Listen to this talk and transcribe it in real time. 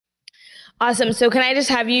Awesome. So can I just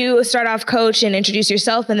have you start off, Coach, and introduce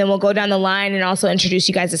yourself, and then we'll go down the line and also introduce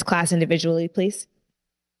you guys as class individually, please.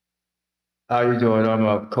 How you doing?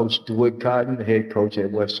 I'm Coach DeWitt Cotton, the head coach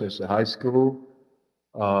at Westchester High School.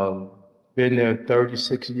 Um, Been there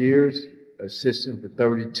 36 years, assistant for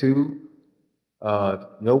 32.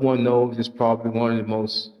 No one knows it's probably one of the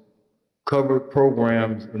most covered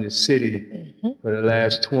programs in the city for the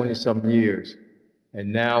last 20-some years.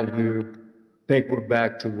 And now think we're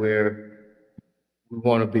back to where we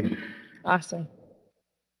want to be. Awesome.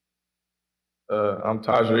 I'm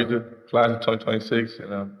Taj Reader, class of 2026,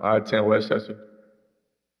 and I attend Westchester.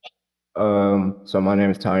 So my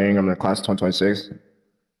name is Tying. I'm in the class of 2026.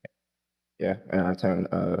 Yeah, and I attend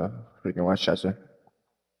freaking Westchester.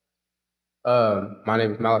 My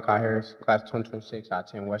name is Malachi Harris, class of 2026. I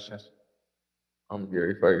attend Westchester. I'm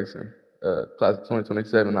Gary Ferguson, class of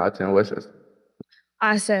 2027. I attend Westchester.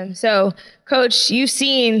 Awesome. So, Coach, you've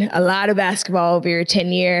seen a lot of basketball over your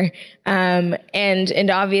tenure, and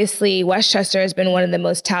obviously Westchester has been one of the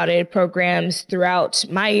most touted programs throughout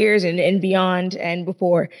my years and beyond and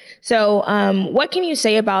before. So, what can you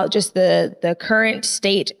say about just the current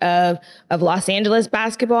state of Los Angeles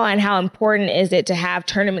basketball, and how important is it to have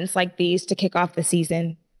tournaments like these to kick off the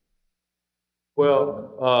season?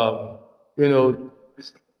 Well, the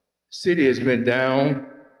city has been down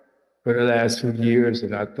for the last few years,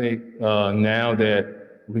 and I think now that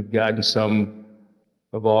we've gotten some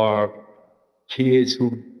of our kids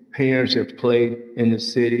who parents have played in the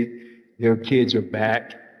city, their kids are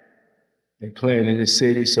back and playing in the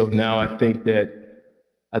city. So now I think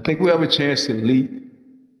we have a chance to leap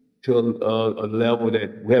to a level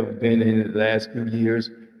that we haven't been in the last few years.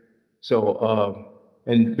 So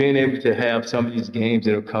and being able to have some of these games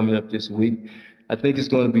that are coming up this week, I think it's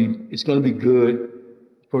going to be good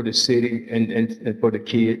for the city and for the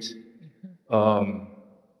kids. I'm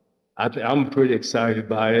pretty excited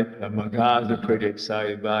by it. My guys are pretty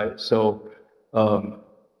excited by it. So we're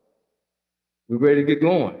ready to get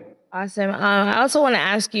going. Awesome. I also want to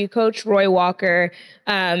ask you, Coach Roy Walker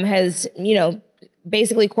has,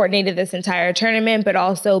 basically coordinated this entire tournament, but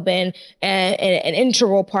also been an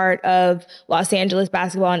integral part of Los Angeles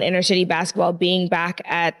basketball and inner city basketball being back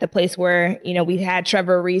at the place where, we had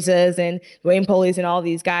Trevor Arizas and Dwayne Poles and all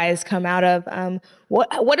these guys come out of.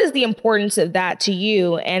 What is the importance of that to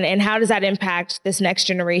you, and how does that impact this next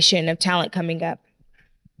generation of talent coming up?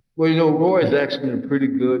 Well, Roy has actually been pretty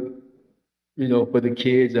good, for the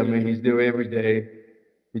kids. I mean, he's there every day.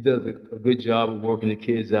 He does a good job of working the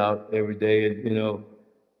kids out every day. And,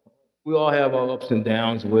 we all have our ups and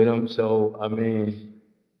downs with him. So, I mean,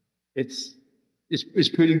 it's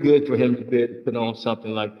pretty good for him to be able to put on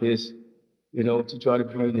something like this, to try to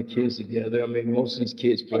bring the kids together. I mean, most of these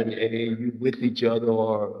kids play AAU with each other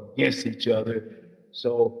or against each other.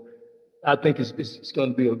 So I think it's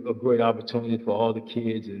going to be a great opportunity for all the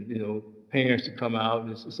kids and, parents to come out.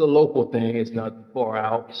 It's a local thing. It's not far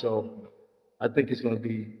out. So I think it's going to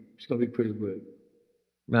be pretty good.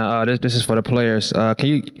 Now, this is for the players.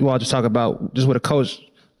 Can you all just talk about, just with a coach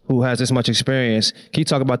who has this much experience, can you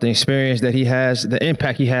talk about the experience that he has, the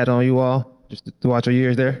impact he had on you all just throughout your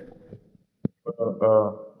years there?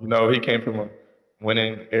 He came from a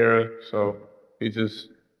winning era, so he's just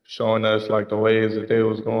showing us like the ways that they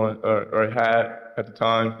was going or had at the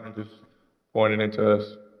time, and just pointing into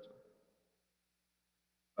us.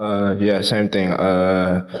 Yeah, same thing.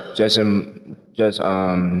 Just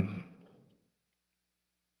trying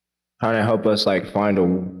to help us like find a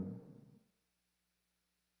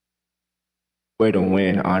way to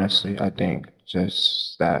win. Honestly, I think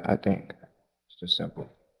just that. I think it's just simple.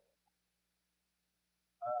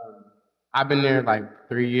 I've been there like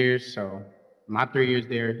 3 years, so my 3 years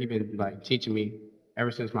there, he been like teaching me ever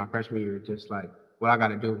since my freshman year, just like what I got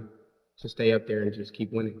to do to stay up there and just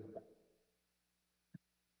keep winning.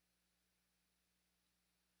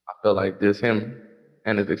 I feel like just him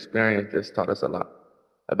and his experience just taught us a lot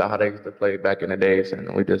about how they used to play back in the days,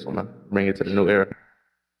 and we just want to bring it to the new era.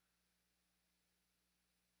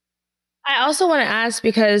 I also want to ask,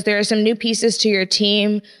 because there are some new pieces to your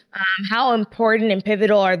team, how important and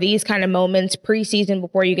pivotal are these kind of moments preseason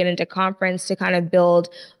before you get into conference to kind of build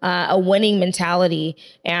a winning mentality?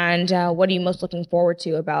 And what are you most looking forward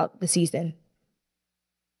to about the season?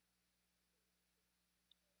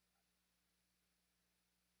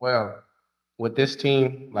 Well, with this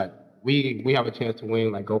team, like we have a chance to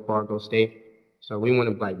win, like go far, go stay. So we want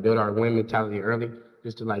to like build our win mentality early,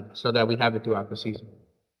 just to like so that we have it throughout the season.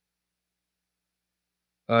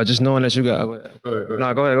 Just knowing that you got.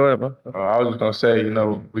 No, go ahead, bro. I was just gonna say,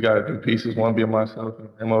 we got to do pieces. One being myself and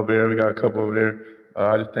him over there. We got a couple over there.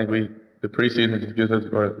 I just think we the preseason just gives us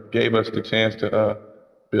or gave us the chance to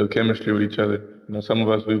build chemistry with each other. You know, some of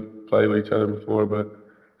us we've played with each other before, but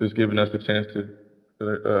just giving us the chance to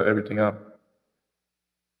figure everything out.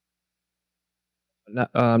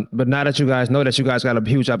 But now that you guys know that you guys got a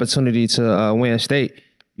huge opportunity to win state,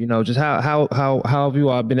 you know, just how have you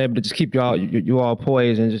all been able to just keep you all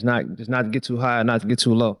poised and just not get too high, not to get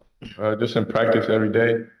too low? Just in practice every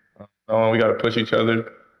day. We got to push each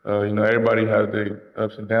other. You know, everybody has their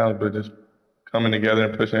ups and downs, but just coming together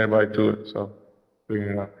and pushing everybody through it. So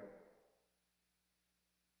figuring it out.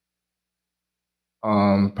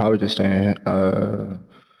 Probably just staying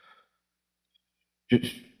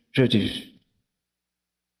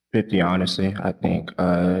 50, honestly. I think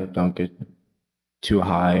don't get too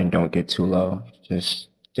high and don't get too low. Just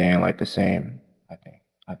staying like the same.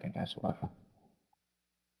 I think that's what.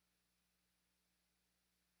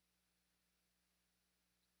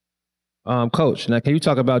 Coach, now can you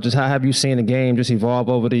talk about just how have you seen the game just evolve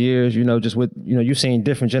over the years? You know, just with you've seen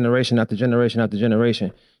different generation after generation after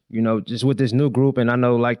generation. You know, just with this new group, and I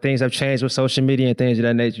know like things have changed with social media and things of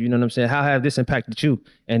that nature. You know what I'm saying? How have this impacted you?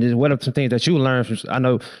 And just what are some things that you learned from? I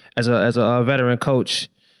know as a veteran coach,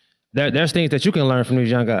 there's things that you can learn from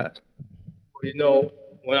these young guys. You know,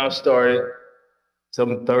 when I started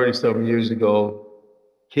some 30-something years ago,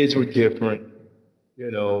 kids were different,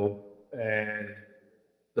 you know, and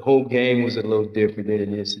the whole game was a little different than it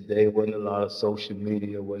is today. Wasn't a lot of social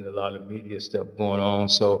media, wasn't a lot of media stuff going on.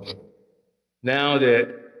 So now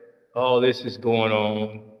that all this is going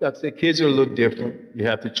on, like I said, kids are a little different. You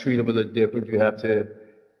have to treat them a little different. You have to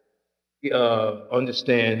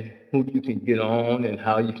understand who you can get on and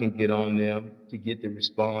how you can get on them to get the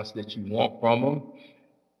response that you want from them.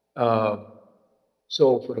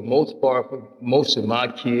 So for the most part, for most of my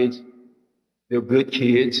kids, they're good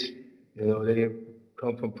kids. You know, they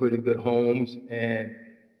come from pretty good homes, and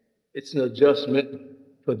it's an adjustment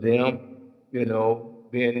for them, you know,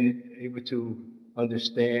 being able to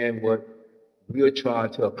understand what we're trying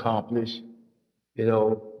to accomplish, you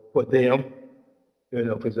know, for them, you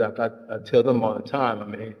know, because like I tell them all the time, I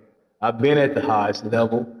mean, I've been at the highest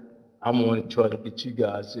level. I'm going to try to get you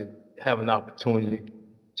guys to have an opportunity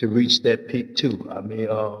to reach that peak too. I mean,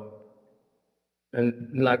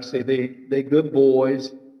 and like I say, they good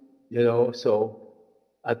boys, you know, so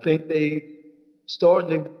I think they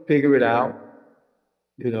starting to figure it out,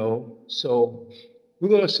 you know. So we're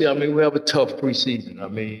going to see. I mean, we have a tough preseason. I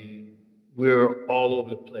mean, we're all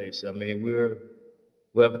over the place. I mean, we're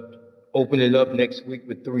opening up next week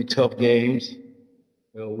with 3 tough games.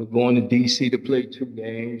 You know, we're going to D.C. to play 2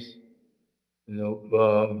 games. You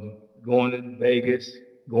know, going to Vegas,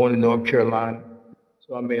 going to North Carolina.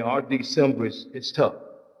 So I mean, our December it's tough.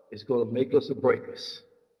 It's going to make us or break us.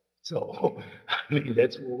 So, I mean,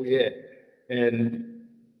 that's where we're at. And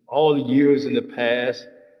all the years in the past,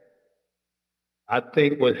 I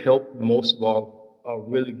think what helped most of our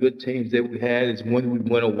really good teams that we had is when we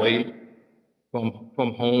went away from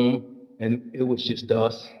home and it was just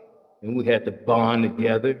us and we had to bond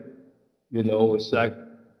together. You know, it's like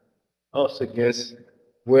us against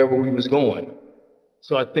wherever we was going.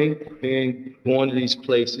 So I think going to these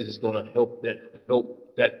places is going to help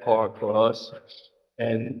that part for us.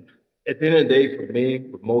 And at the end of the day, for me,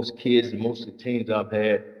 for most kids and most of the teams I've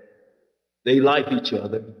had, they like each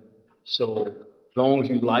other. So as long as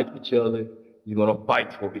you like each other, you're gonna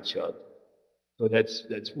fight for each other. So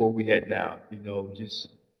that's where we at now. You know, just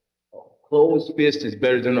a closed fist is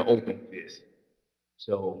better than an open fist.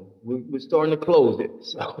 So we're starting to close it.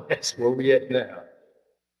 So that's where we at now.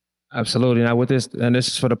 Absolutely. Now with this, and this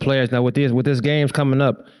is for the players. Now with this games coming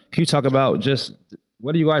up, can you talk about just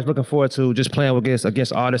what are you guys looking forward to just playing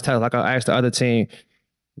against all this talent? Like I asked the other team,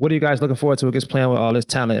 what are you guys looking forward to against playing with all this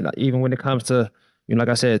talent? Even when it comes to, you know, like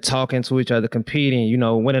I said, talking to each other, competing, you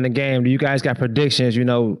know, winning the game. Do you guys got predictions? You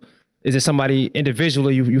know, is it somebody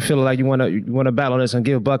individually you feel like you want to battle this and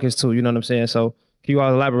give buckets to? You know what I'm saying? So can you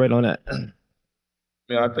all elaborate on that?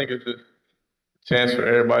 Yeah, I think it's just a chance for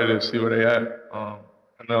everybody to see where they at. I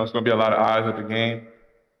know it's gonna be a lot of eyes at the game.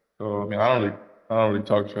 So I mean, I don't really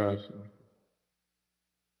talk trash. So.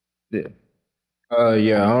 Yeah.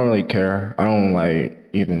 Yeah, I don't really care. I don't like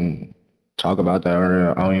even talk about that,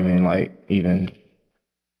 or I don't even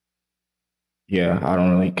yeah, I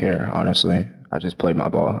don't really care, honestly. I just play my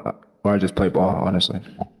ball, or I just play ball, honestly.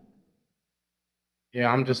 Yeah,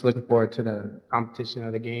 I'm just looking forward to the competition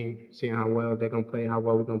of the game, seeing how well they're gonna play, how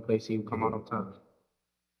well we're gonna play, see who come out on top.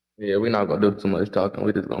 Yeah, we're not gonna do too much talking.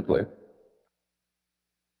 We're just gonna play.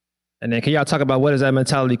 And then can y'all talk about where does that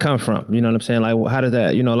mentality come from? You know what I'm saying? Like, how does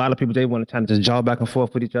that, you know, a lot of people, they want to kind of just jaw back and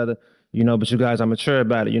forth with each other, you know, but you guys are mature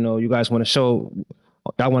about it. You know, you guys want to show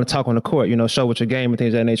I want to talk on the court, show what your game and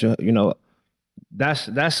things of that nature, that's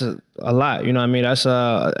a lot. You know what I mean?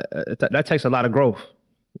 That takes a lot of growth.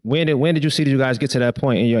 When did you see that you guys get to that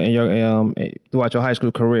point in your throughout your high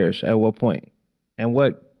school careers? At what point? And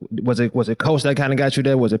what was it? Was it coach that kind of got you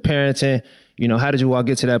there? Was it parenting? How did you all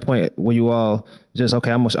get to that point where you all just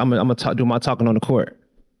okay? I'm gonna do my talking on the court.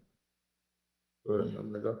 Good.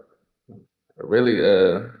 I'm gonna go. Really,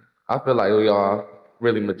 I feel like we all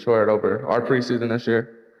really matured over our preseason this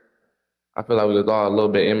year. I feel like we was all a little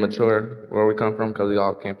bit immature where we come from because we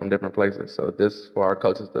all came from different places. So this for our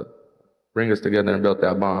coaches to bring us together and build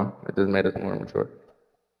that bond. It just made us more mature.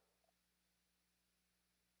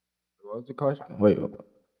 What was the question? Wait.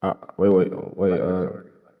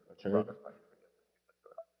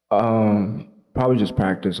 Probably just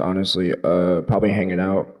practice, honestly. Probably hanging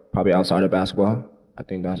out, probably outside of basketball. I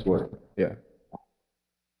think that's what, yeah.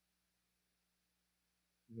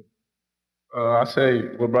 I say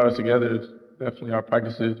what brought us together is definitely our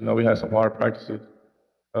practices. We had some hard practices,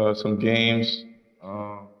 some games.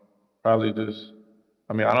 Probably just,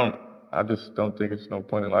 I just don't think it's no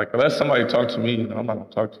point in unless somebody talk to me, I'm not gonna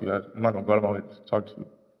talk to you. I'm not gonna go out of my way to talk to you.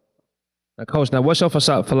 Now, coach, now what's your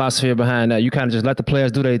philosophy behind that? You kind of just let the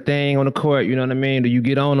players do their thing on the court. You know what I mean? Do you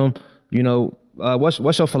get on them?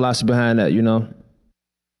 What's your philosophy behind that?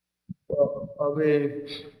 Well, I mean,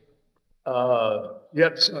 you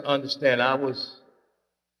have to understand, I was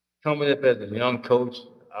coming up as a young coach.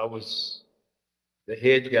 I was the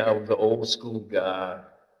head guy, I was the old school guy,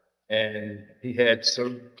 and he had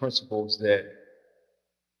certain principles that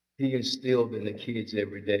he instilled in the kids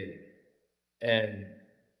every day. And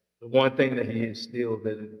the one thing that he instilled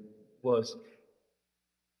in was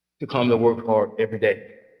to come to work hard every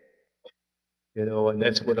day. And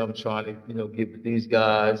that's what I'm trying to, give these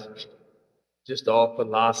guys just our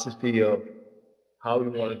philosophy of how we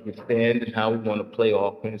want to defend and how we want to play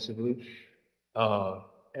offensively.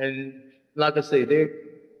 And like I say,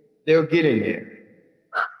 they're getting there.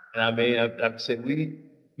 And I mean, I said we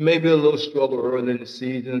maybe a little struggle early in the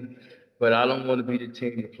season, but I don't want to be the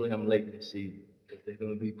team to play them late in the season because they're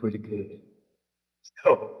going to be pretty good.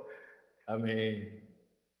 So, I mean,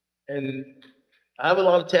 and I have a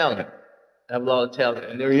lot of talent. I have a lot of talent,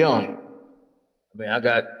 and they're young. I mean,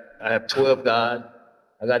 I have 12 guys.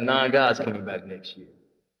 I got 9 guys coming back next year.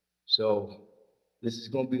 So this is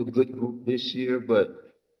going to be a good group this year,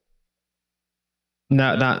 but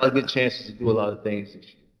Now, a now, lot of good chances to do a lot of things this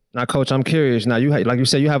year. now, coach, I'm curious. Now, like you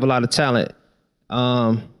said, you have a lot of talent.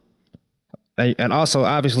 Um, and also,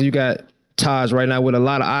 obviously, you got Taj right now with a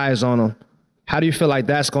lot of eyes on him. How do you feel like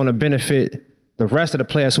that's going to benefit the rest of the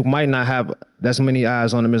players who might not have that many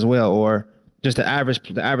eyes on them as well, or just the average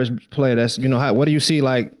player? What do you see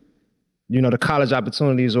like, the college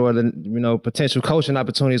opportunities or the potential coaching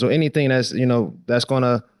opportunities or anything that's going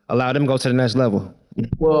to allow them to go to the next level?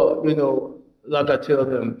 Well, like I tell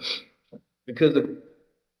them, because of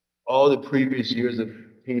all the previous years of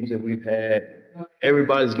teams that we've had,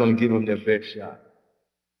 everybody's going to give them their best shot.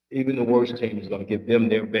 Even the worst team is going to give them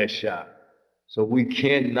their best shot. So we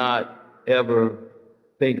cannot ever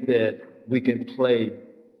think that we can play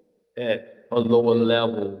at a lower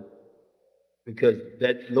level because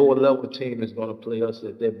that lower level team is going to play us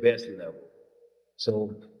at their best level.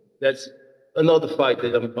 So that's another fight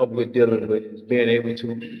that we're dealing with is being able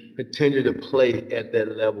to continue to play at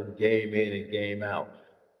that level, game in and game out.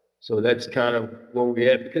 So that's kind of where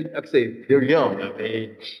we're at because, like I say, they're young. I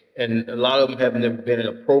mean, and a lot of them have never been in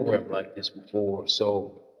a program like this before.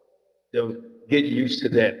 So they'll get used to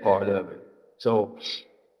that part of it. So,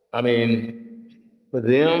 I mean, for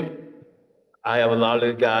them, I have a lot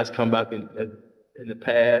of the guys come back in the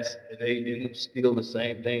past, and they didn't steal the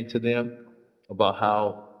same thing to them about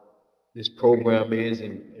how this program is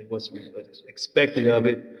and what's expected of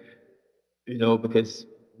it. Because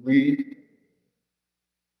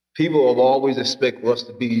people have always expected us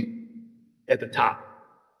to be at the top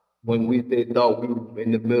when they thought we were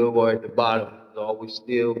in the middle or at the bottom. It's always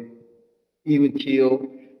still even keel.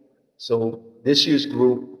 So this year's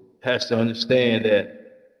group has to understand that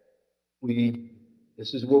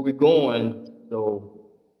this is where we're going. So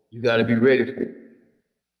you got to be ready for it.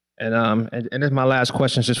 And this is my last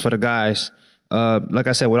question, just for the guys. Like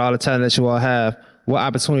I said, with all the talent that you all have, what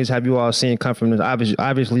opportunities have you all seen come from this?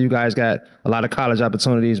 Obviously, you guys got a lot of college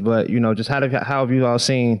opportunities, but just how have you all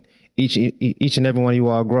seen each and every one of you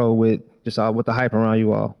all grow with with the hype around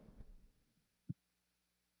you all?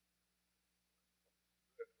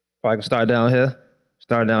 If I can start down here,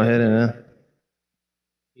 and then.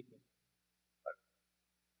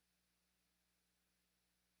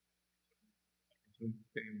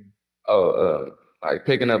 Like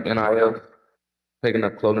picking up NIL. picking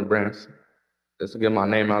up clothing brands just to get my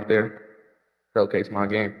name out there, showcase my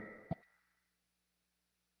game.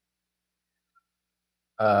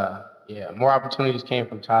 Yeah, more opportunities came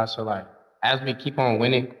from Todd. So like, as we keep on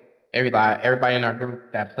winning, everybody in our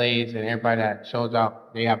group that plays and everybody that shows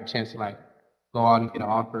up, they have a chance to like go out and get an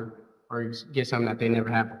offer or get something that they never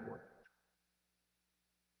had before.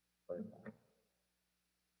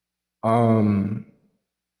 Um,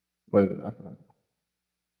 wait, I forgot.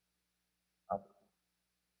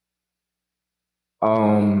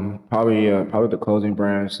 Probably the clothing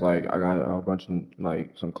brands. Like I got a bunch of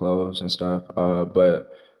like some clothes and stuff.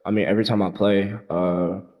 But I mean, every time I play,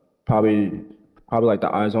 probably probably like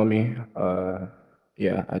the eyes on me.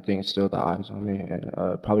 Yeah, I think it's still the eyes on me, and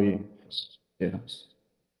probably yeah.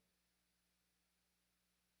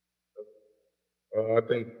 I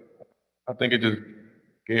I think it just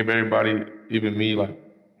gave everybody, even me, like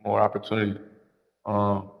more opportunity.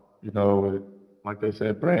 With, like they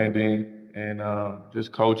said, branding and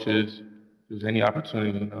just coaches, just any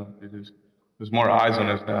opportunity. There's more eyes on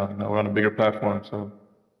us now. We're on a bigger platform, so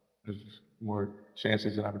there's more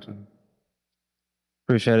chances and opportunity.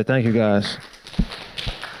 Appreciate it. Thank you, guys.